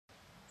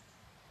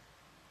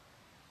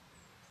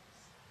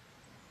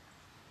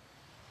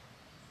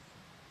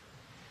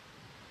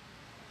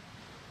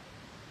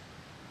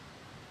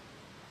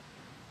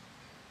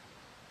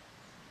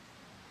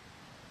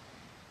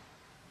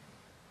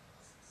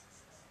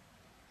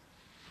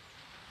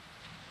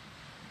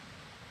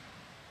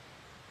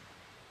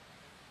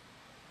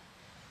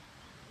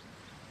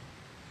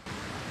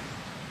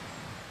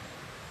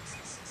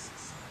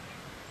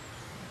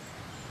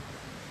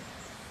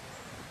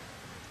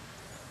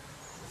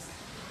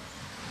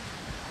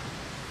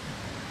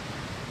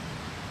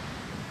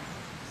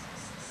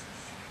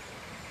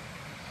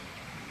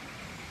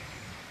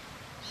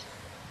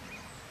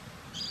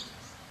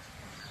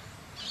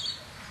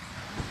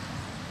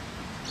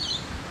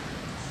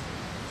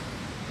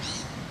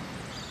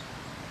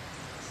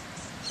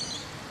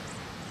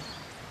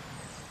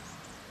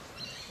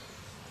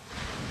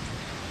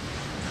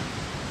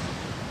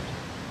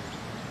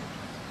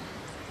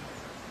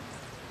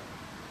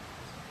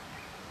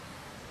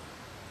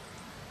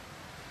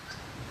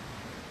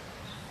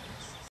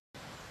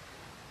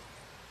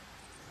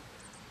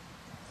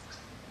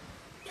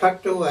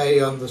Tucked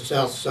away on the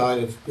south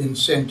side of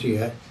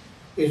Vincentia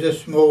is a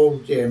small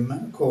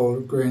gem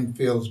called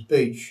Greenfields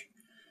Beach,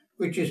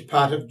 which is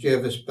part of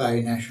Jervis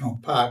Bay National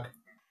Park.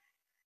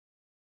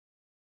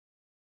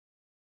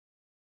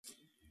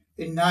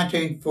 In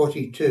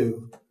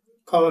 1942,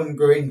 Colin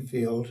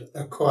Greenfield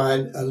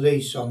acquired a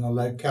lease on the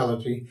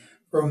locality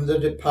from the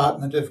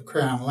Department of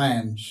Crown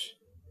Lands.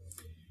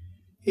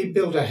 He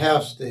built a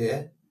house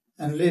there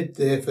and lived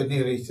there for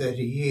nearly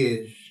 30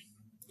 years.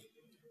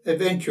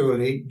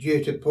 Eventually,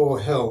 due to poor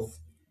health,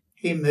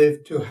 he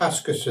moved to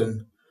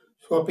Huskisson,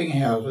 swapping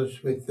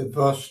houses with the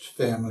Vost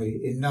family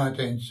in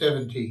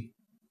 1970.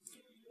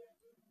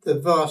 The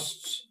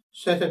Vosts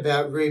set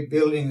about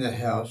rebuilding the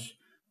house,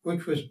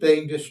 which was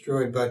being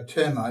destroyed by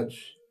termites.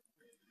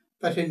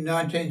 But in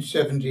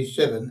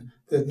 1977,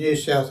 the New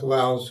South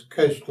Wales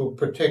Coastal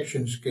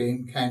Protection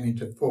Scheme came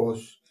into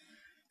force,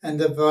 and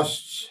the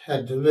Vosts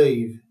had to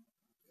leave.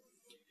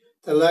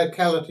 The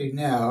locality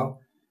now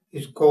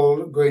is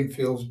called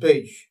Greenfields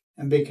Beach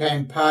and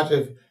became part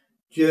of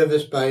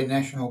Jervis Bay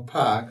National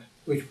Park,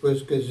 which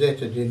was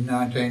gazetted in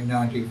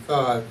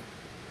 1995.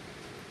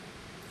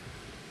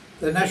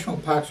 The National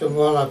Parks and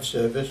Wildlife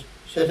Service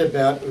set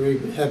about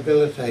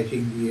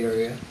rehabilitating the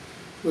area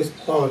with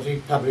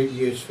quality public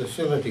use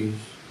facilities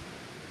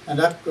and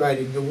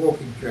upgrading the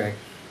walking tracks.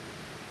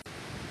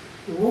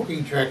 The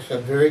walking tracks are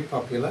very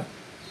popular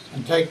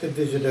and take the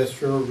visitor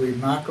through a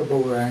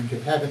remarkable range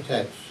of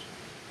habitats.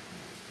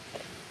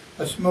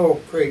 A small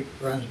creek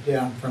runs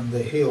down from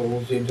the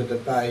hills into the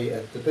bay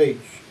at the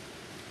beach,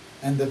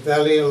 and the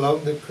valley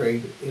along the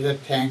creek is a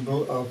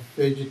tangle of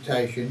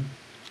vegetation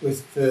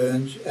with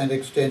ferns and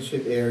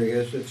extensive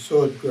areas of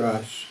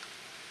swordgrass.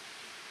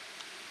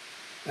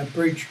 A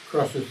bridge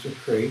crosses the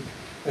creek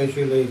as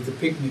you leave the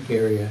picnic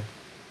area,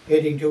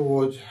 heading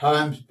towards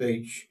Hymes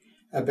Beach,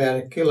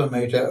 about 1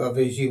 kilometre of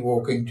easy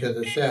walking to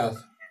the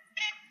south.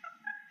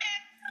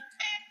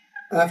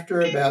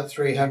 After about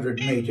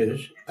 300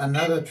 metres,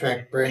 another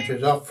track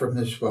branches off from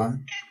this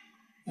one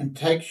and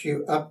takes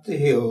you up the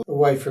hill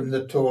away from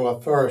the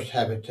taller forest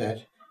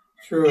habitat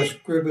through a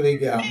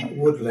scribbly gum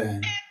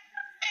woodland,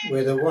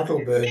 where the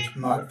wattlebirds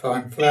might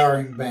find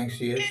flowering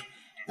banksias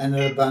and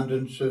an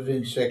abundance of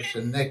insects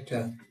and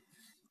nectar.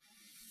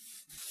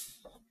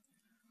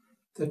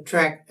 The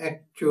track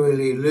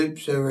actually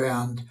loops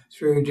around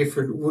through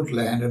different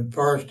woodland and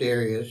forest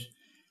areas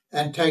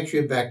and takes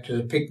you back to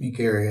the picnic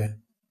area.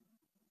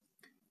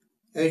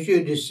 As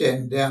you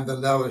descend down the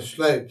lower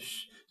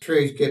slopes,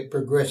 trees get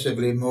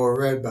progressively more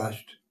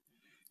robust,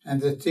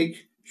 and the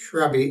thick,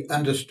 shrubby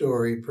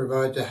understory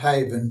provides a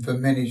haven for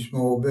many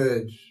small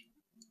birds.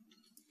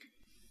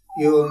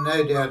 You will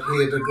no doubt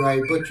hear the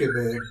grey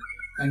butcherbird,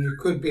 and you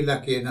could be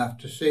lucky enough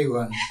to see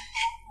one.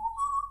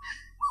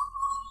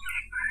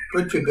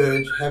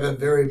 Butcherbirds have a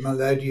very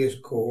melodious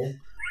call,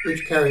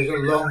 which carries a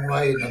long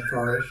way in the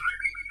forest,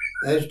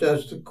 as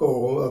does the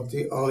call of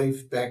the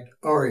olive-backed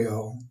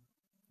oriole.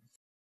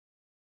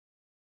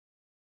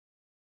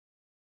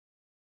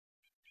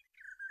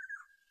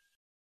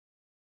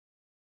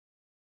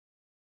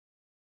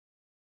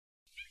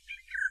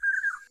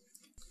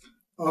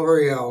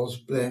 Orioles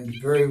blend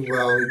very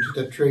well into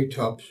the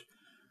treetops,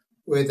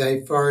 where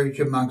they forage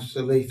amongst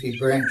the leafy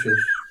branches.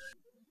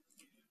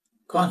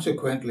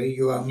 Consequently,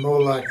 you are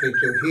more likely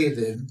to hear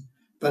them,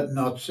 but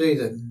not see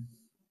them.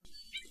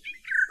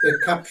 Their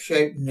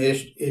cup-shaped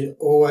nest is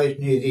always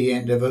near the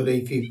end of a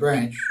leafy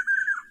branch,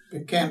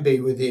 but can be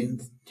within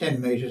 10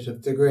 metres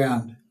of the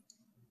ground.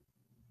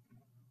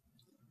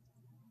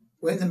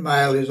 When the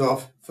male is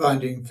off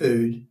finding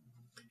food,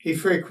 he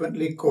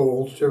frequently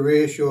calls to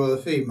reassure the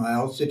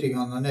female sitting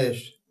on the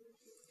nest,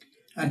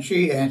 and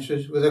she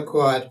answers with a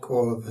quiet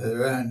call of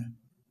her own.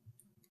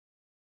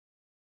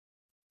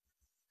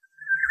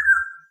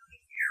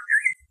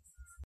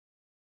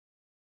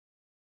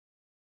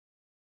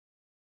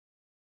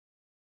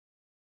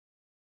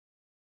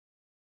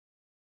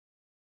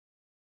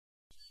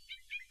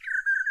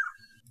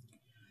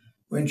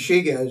 When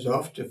she goes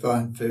off to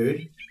find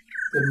food,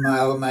 the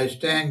male may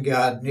stand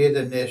guard near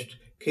the nest,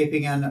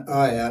 keeping an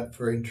eye out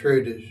for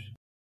intruders.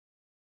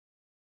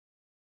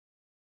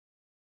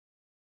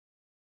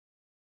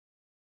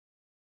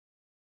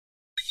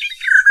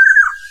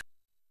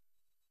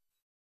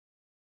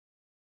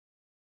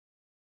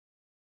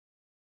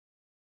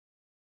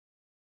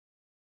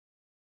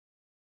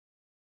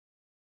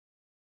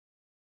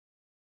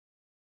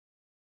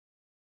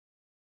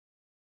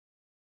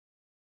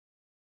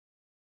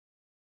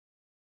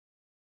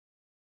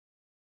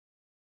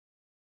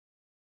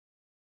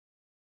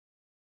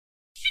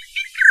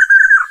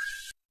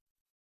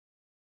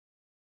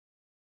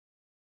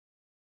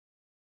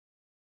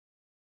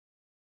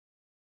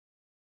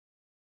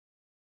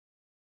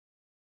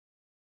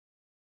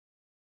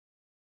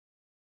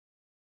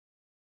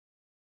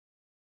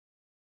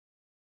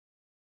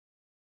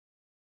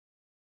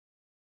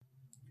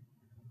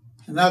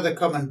 Another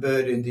common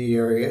bird in the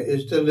area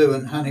is the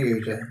Leeuwin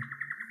honeyeater.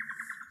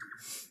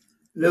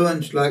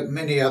 Leeuwins, like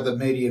many other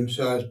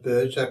medium-sized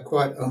birds, are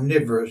quite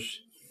omnivorous,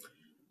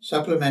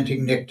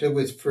 supplementing nectar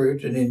with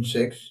fruit and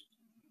insects,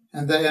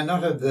 and they are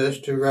not averse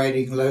to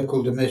raiding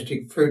local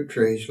domestic fruit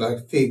trees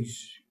like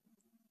figs.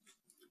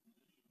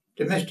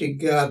 Domestic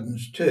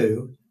gardens,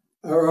 too,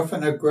 are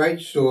often a great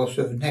source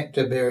of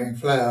nectar-bearing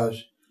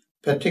flowers,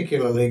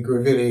 particularly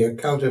Grevillea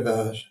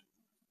cultivars.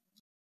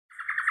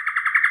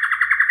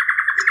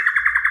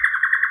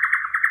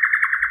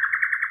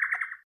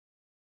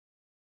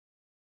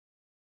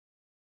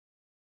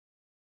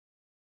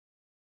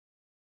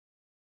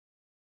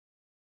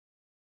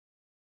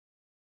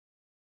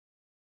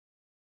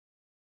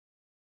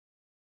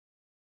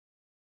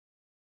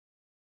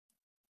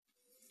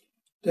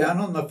 Down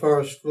on the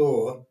forest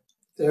floor,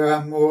 there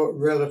are more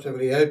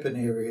relatively open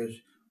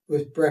areas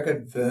with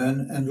bracken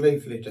fern and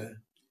leaf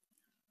litter.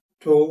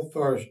 Tall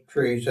forest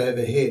trees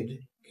overhead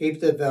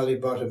keep the valley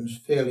bottoms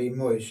fairly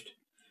moist,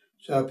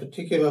 so a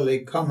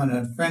particularly common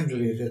and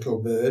friendly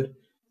little bird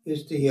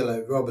is the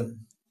yellow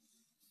robin.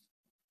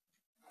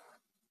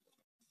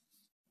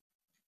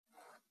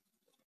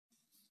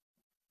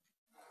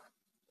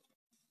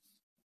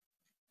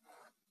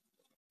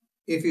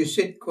 If you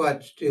sit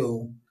quite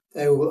still,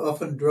 they will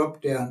often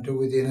drop down to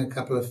within a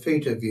couple of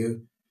feet of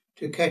you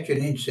to catch an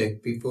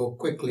insect before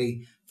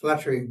quickly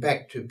fluttering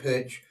back to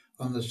perch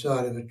on the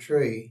side of a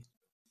tree.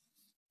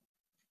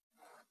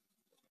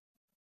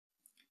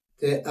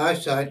 Their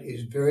eyesight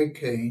is very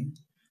keen,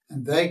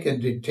 and they can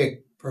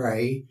detect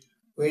prey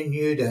when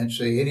you don't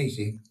see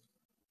anything.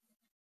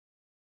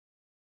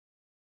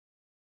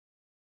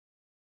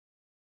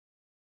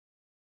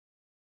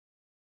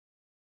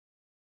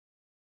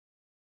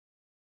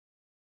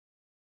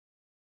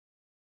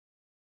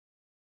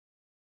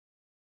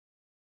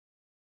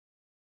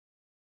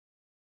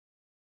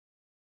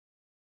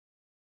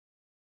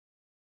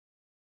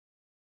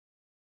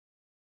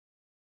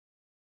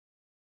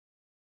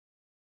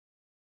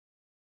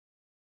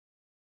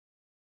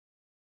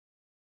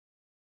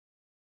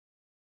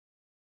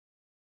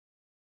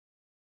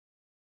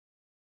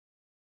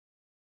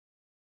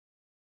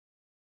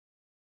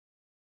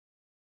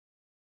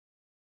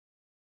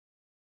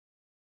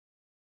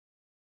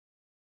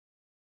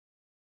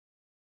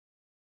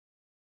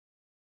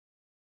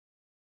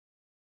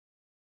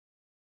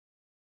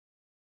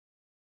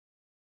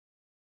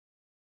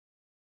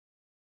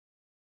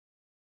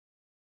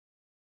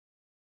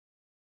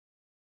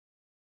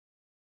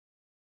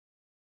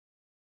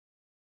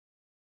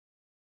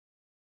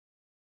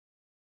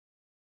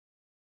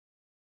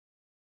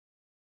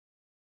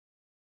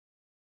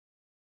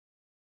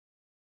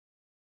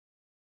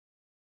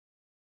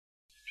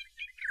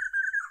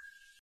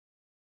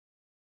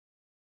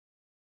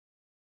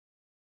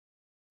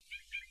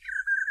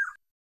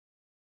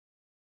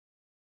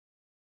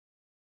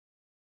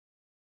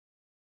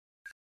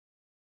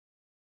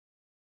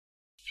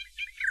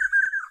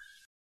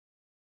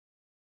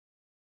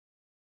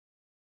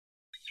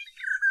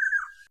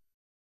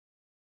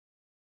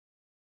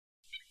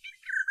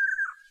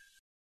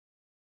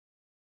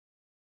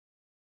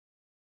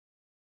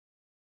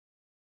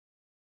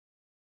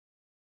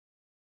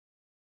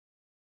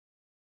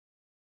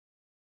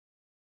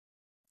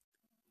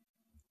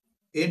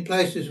 In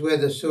places where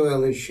the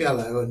soil is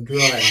shallow and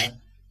drier,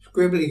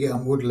 scribbly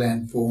gum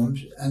woodland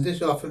forms, and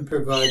this often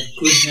provides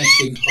good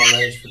nesting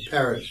hollows for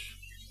parrots.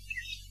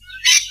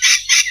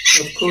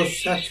 Of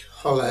course, such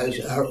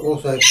hollows are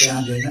also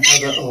found in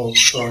other old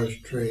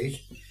forest trees,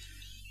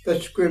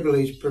 but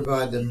scribblies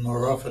provide them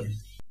more often.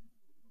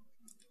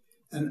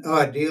 An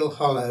ideal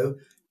hollow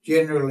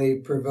generally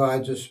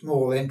provides a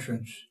small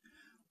entrance,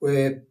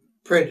 where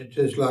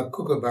predators like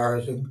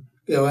kookaburras and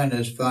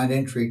goannas find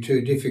entry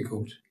too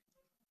difficult.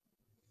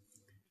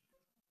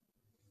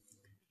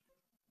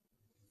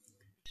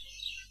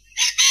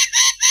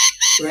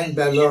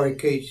 Rainbow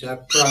lorikeets are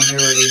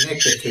primarily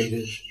nectar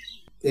eaters,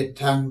 their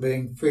tongue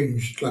being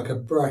fringed like a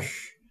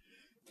brush,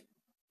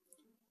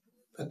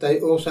 but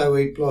they also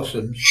eat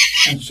blossoms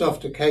and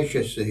soft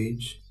acacia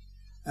seeds,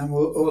 and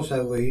will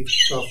also eat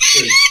soft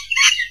fruit.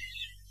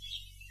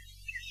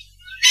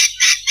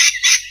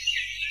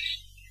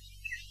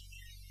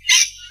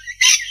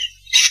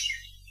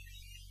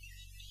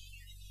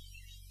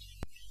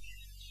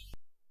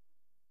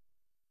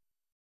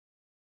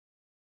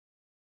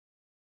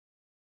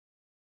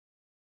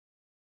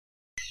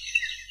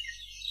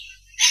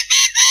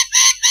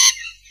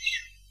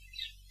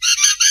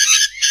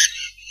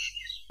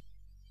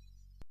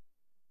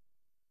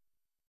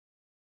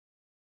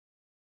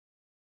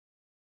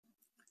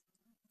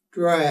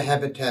 Drier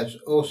habitats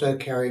also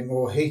carry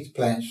more heath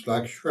plants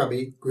like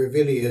shrubby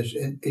grevilleas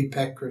and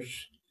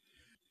epacris,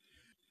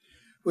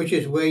 which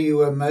is where you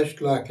are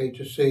most likely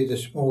to see the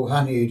small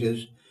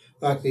honeyeaters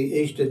like the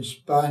eastern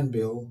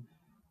spinebill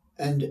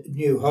and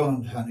New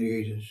Holland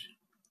honeyeaters.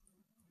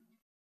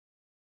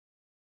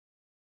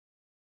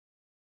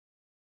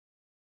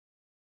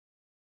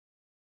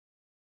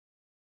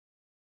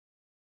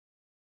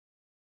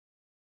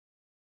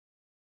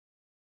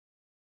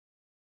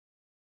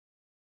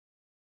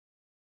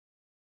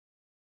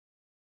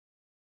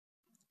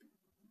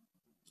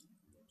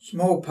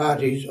 Small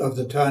parties of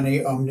the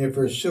tiny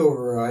omnivorous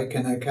silvereye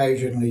can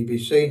occasionally be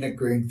seen at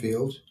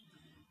Greenfields,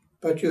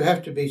 but you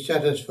have to be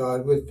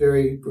satisfied with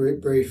very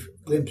brief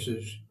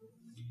glimpses.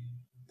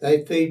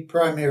 They feed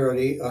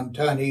primarily on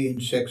tiny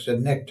insects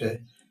and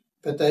nectar,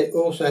 but they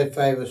also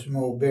favour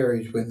small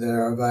berries when they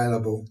are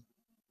available.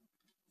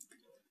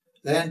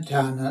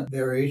 Lantana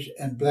berries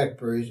and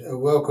blackberries are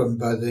welcomed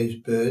by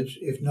these birds,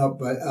 if not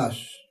by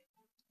us.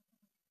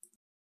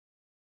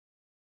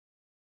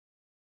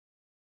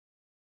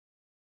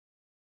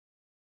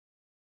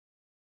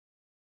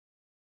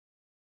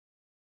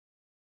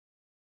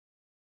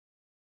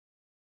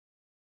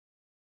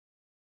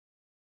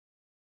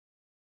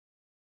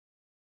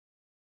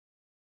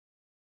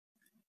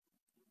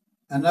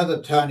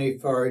 Another tiny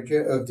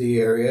forager of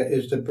the area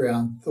is the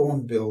brown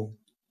thornbill.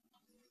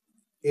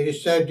 It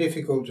is so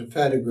difficult to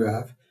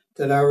photograph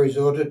that I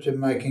resorted to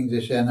making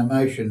this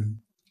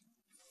animation.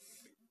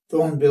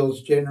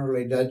 Thornbills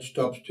generally don't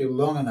stop still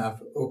long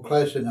enough or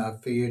close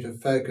enough for you to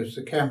focus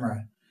the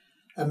camera,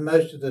 and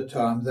most of the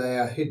time they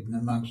are hidden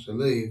amongst the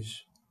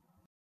leaves.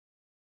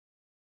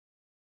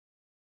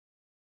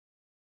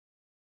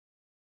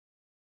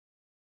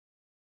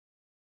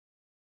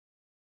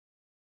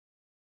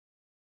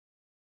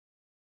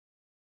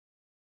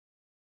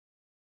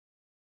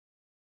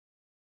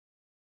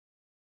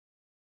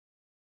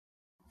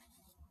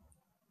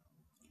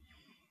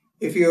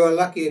 If you are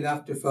lucky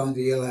enough to find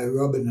the yellow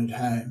robin at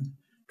home,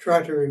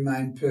 try to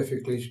remain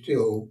perfectly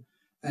still,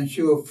 and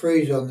she will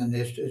freeze on the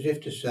nest as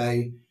if to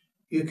say,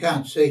 "You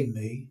can't see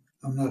me,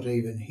 I'm not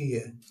even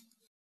here."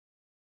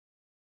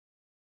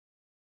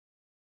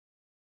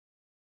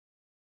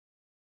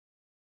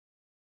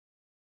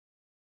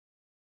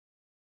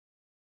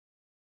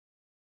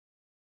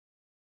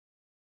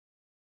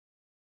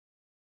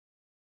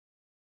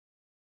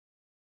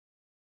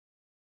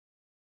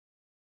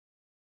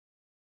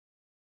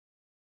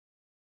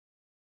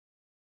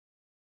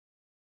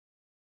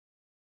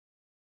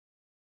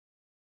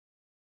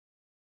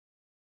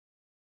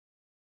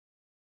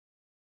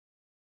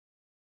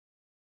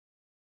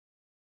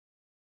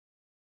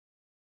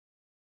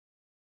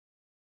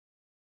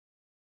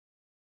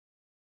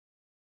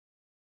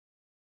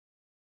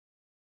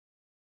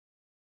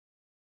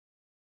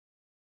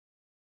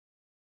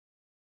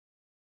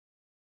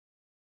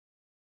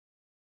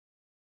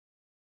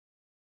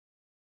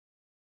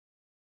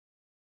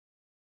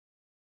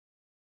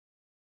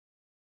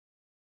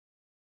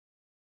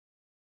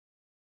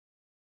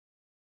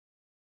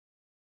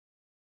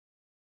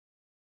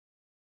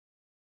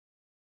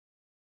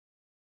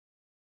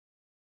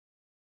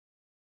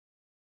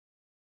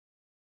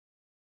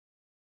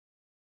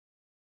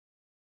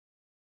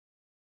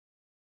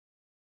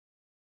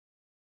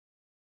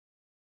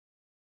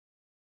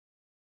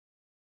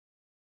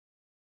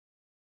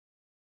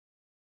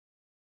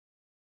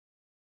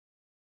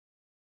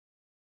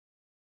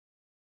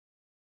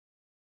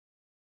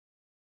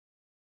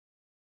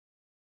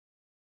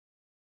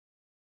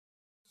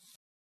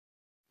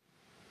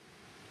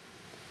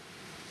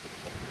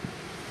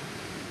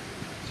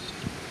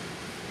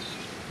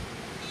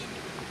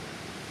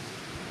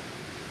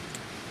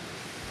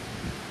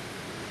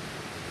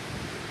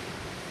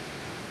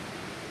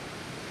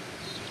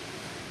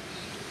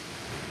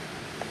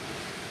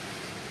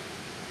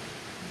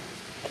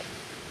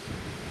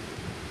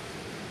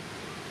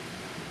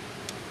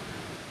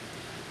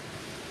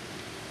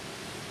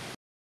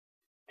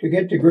 To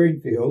get to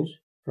Greenfields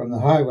from the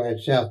highway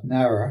at South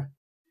Nowra,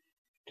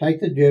 take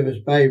the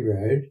Jervis Bay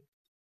Road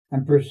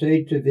and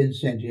proceed to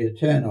Vincentia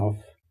turn-off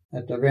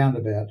at the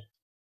roundabout.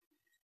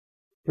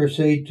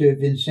 Proceed to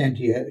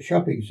Vincentia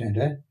Shopping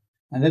Centre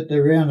and at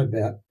the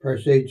roundabout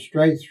proceed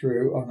straight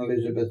through on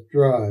Elizabeth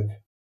Drive.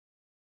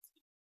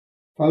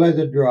 Follow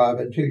the drive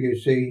until you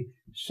see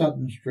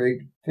Sutton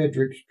Street,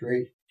 Frederick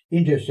Street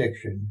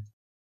intersection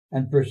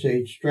and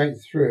proceed straight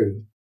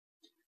through.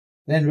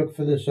 Then look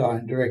for the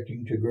sign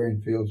directing to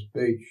Greenfields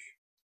Beach.